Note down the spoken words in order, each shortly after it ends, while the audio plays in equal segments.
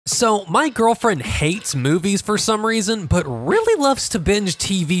So, my girlfriend hates movies for some reason, but really loves to binge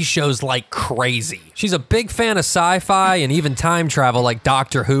TV shows like crazy. She's a big fan of sci-fi and even time travel like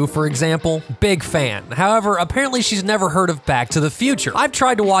Doctor Who, for example. Big fan. However, apparently she's never heard of Back to the Future. I've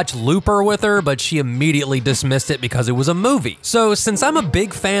tried to watch Looper with her, but she immediately dismissed it because it was a movie. So, since I'm a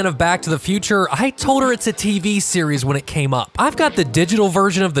big fan of Back to the Future, I told her it's a TV series when it came up. I've got the digital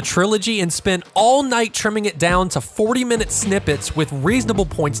version of the trilogy and spent all night trimming it down to 40-minute snippets with reasonable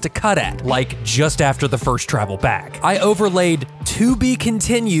points to cut at, like just after the first travel back. I overlaid "to be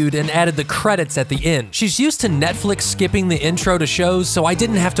continued" and added the credits at the end. She's used to Netflix skipping the intro to shows, so I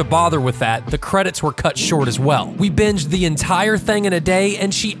didn't have to bother with that. The credits were cut short as well. We binged the entire thing in a day,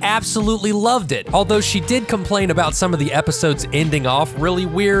 and she absolutely loved it, although she did complain about some of the episodes ending off really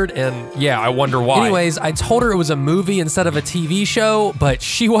weird, and yeah, I wonder why. Anyways, I told her it was a movie instead of a TV show, but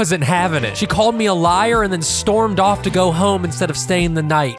she wasn't having it. She called me a liar and then stormed off to go home instead of staying the night.